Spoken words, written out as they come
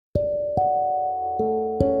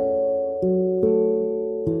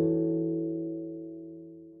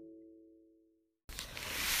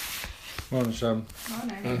Morning, Sam.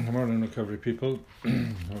 Morning. Morning, recovery people.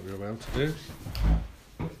 Hope you're well today.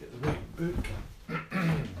 Get the right book.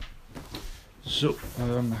 So,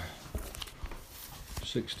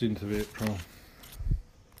 16th of April.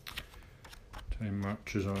 Time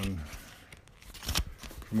marches on.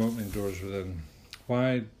 From opening doors within.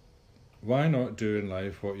 Why not do in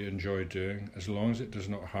life what you enjoy doing, as long as it does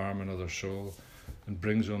not harm another soul and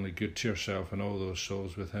brings only good to yourself and all those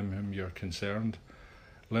souls with whom you're concerned?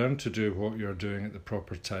 Learn to do what you're doing at the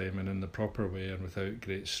proper time and in the proper way and without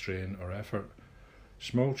great strain or effort.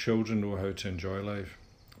 Small children know how to enjoy life.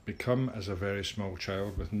 Become as a very small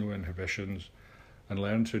child with no inhibitions and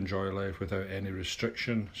learn to enjoy life without any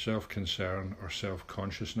restriction, self-concern or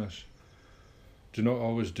self-consciousness. Do not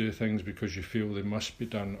always do things because you feel they must be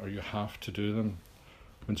done or you have to do them.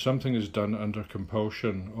 When something is done under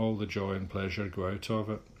compulsion, all the joy and pleasure go out of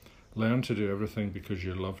it. Learn to do everything because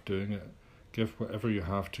you love doing it. Give whatever you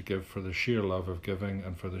have to give for the sheer love of giving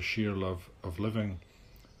and for the sheer love of living,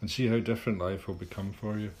 and see how different life will become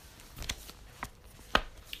for you.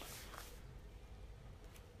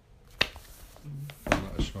 I'm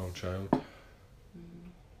not a small child.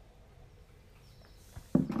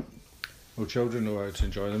 Well, children know how to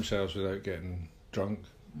enjoy themselves without getting drunk,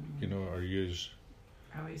 or use.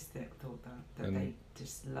 I always thought that they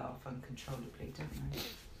just laugh uncontrollably, don't they?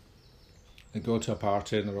 They go to a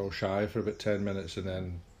party and they're all shy for about 10 minutes and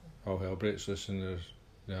then all hell breaks loose and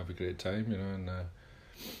they have a great time, and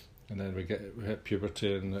then we hit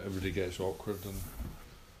puberty and everybody gets awkward and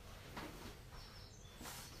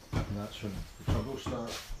that's when the trouble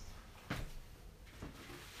starts.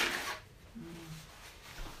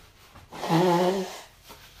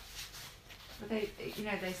 But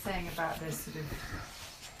they're saying about this sort of,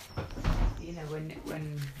 when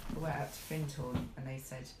we went out to Fintorn and they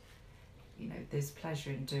said, there's pleasure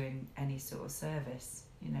in doing any sort of service,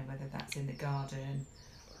 whether that's in the garden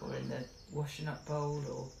or in the washing up bowl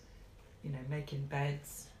or, making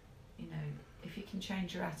beds, if you can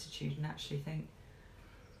change your attitude and actually think,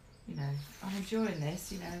 I'm enjoying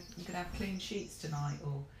this, I'm going to have clean sheets tonight,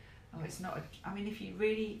 or, it's not, if you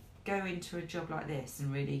really go into a job like this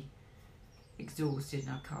and really exhausted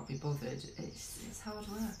and I can't be bothered, it's hard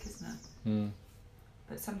work, isn't it? Mm.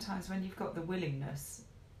 But sometimes when you've got the willingness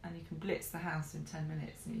and you can blitz the house in 10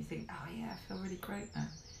 minutes and you think, oh yeah, I feel really great now.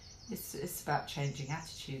 It's about changing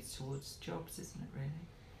attitudes towards jobs, isn't it, really?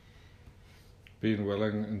 Being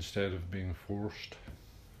willing instead of being forced.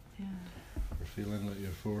 Yeah. Or feeling that you're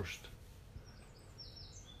forced.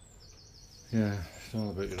 Yeah, it's all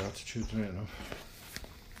about your attitude, right enough.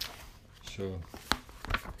 So,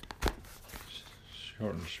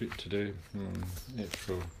 short and sweet today,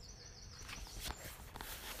 April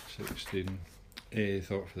 16. AA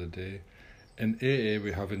thought for the day. In AA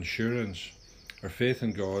we have insurance. Our faith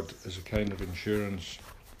in God is a kind of insurance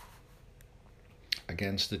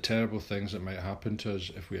against the terrible things that might happen to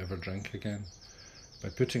us if we ever drink again. By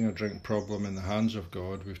putting our drink problem in the hands of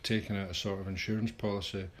God, we've taken out a sort of insurance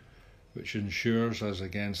policy which insures us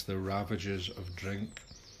against the ravages of drink,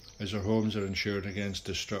 as our homes are insured against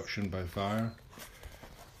destruction by fire.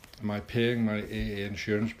 Am I paying my AA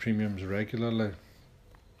insurance premiums regularly?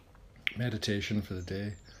 Meditation for the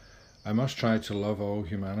day. I must try to love all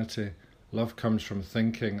humanity. Love comes from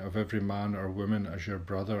thinking of every man or woman as your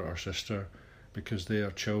brother or sister, because they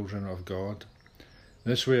are children of God.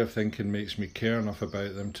 This way of thinking makes me care enough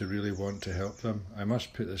about them to really want to help them. I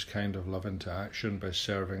must put this kind of love into action by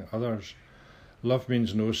serving others. Love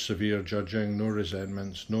means no severe judging, no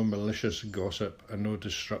resentments, no malicious gossip, and no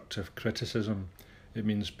destructive criticism. It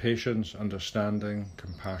means patience, understanding,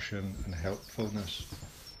 compassion, and helpfulness.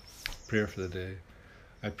 Prayer for the day.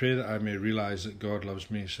 I pray that I may realise that God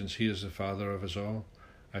loves me, since He is the Father of us all.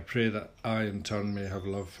 I pray that I in turn may have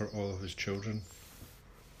love for all of His children.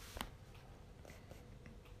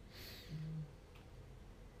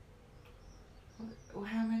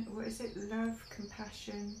 What is it? Love,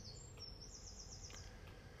 compassion,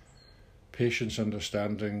 Patience,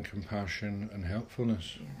 understanding, compassion, and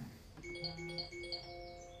helpfulness. Yeah.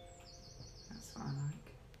 That's what I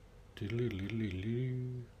like.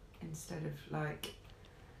 Doo-doo-doo-doo-doo. Instead of like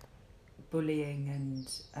bullying and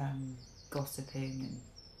gossiping and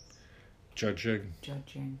Judging.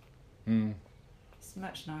 It's a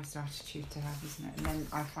much nicer attitude to have, isn't it? And then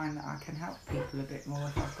I find that I can help people a bit more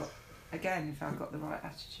if I've got the right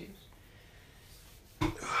attitude.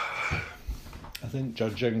 I think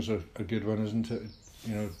judging's a good one, isn't it?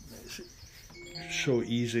 It's so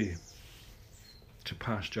easy to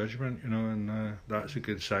pass judgment, and that's a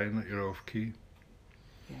good sign that you're off key.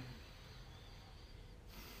 Yeah.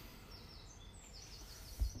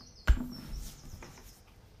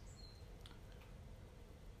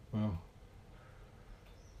 Well,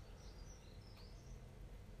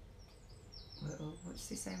 What does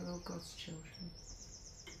he say? We're all God's children.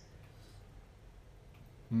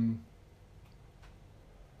 hmm.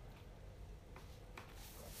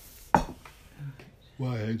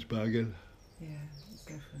 My head's bagging. Yeah, let's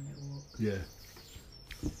go for a little walk.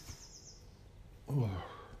 Yeah. Oh.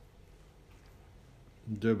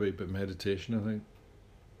 Do a wee bit of meditation, I think,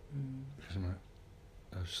 Mm.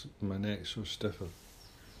 because my neck's so stiff. Oh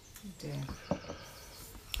dear.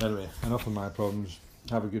 Anyway, enough of my problems.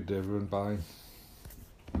 Have a good day, everyone. Bye.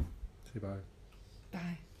 Say bye.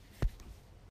 Bye.